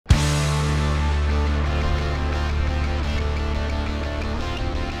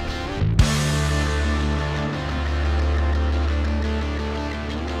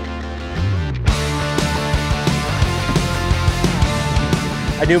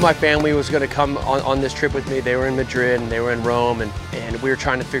I knew my family was going to come on this trip with me. They were in Madrid and they were in Rome, and we were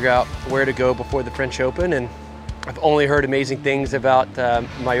trying to figure out where to go before the French Open. And I've only heard amazing things about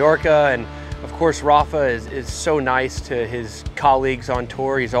Mallorca, and of course Rafa is so nice to his colleagues on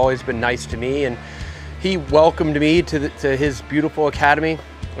tour. He's always been nice to me, and he welcomed me to his beautiful academy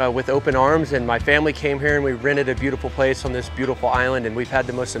with open arms, and my family came here and we rented a beautiful place on this beautiful island, and we've had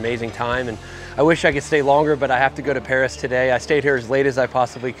the most amazing time. And I wish I could stay longer, but I have to go to Paris today. I stayed here as late as I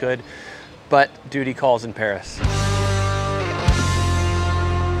possibly could, but duty calls in Paris.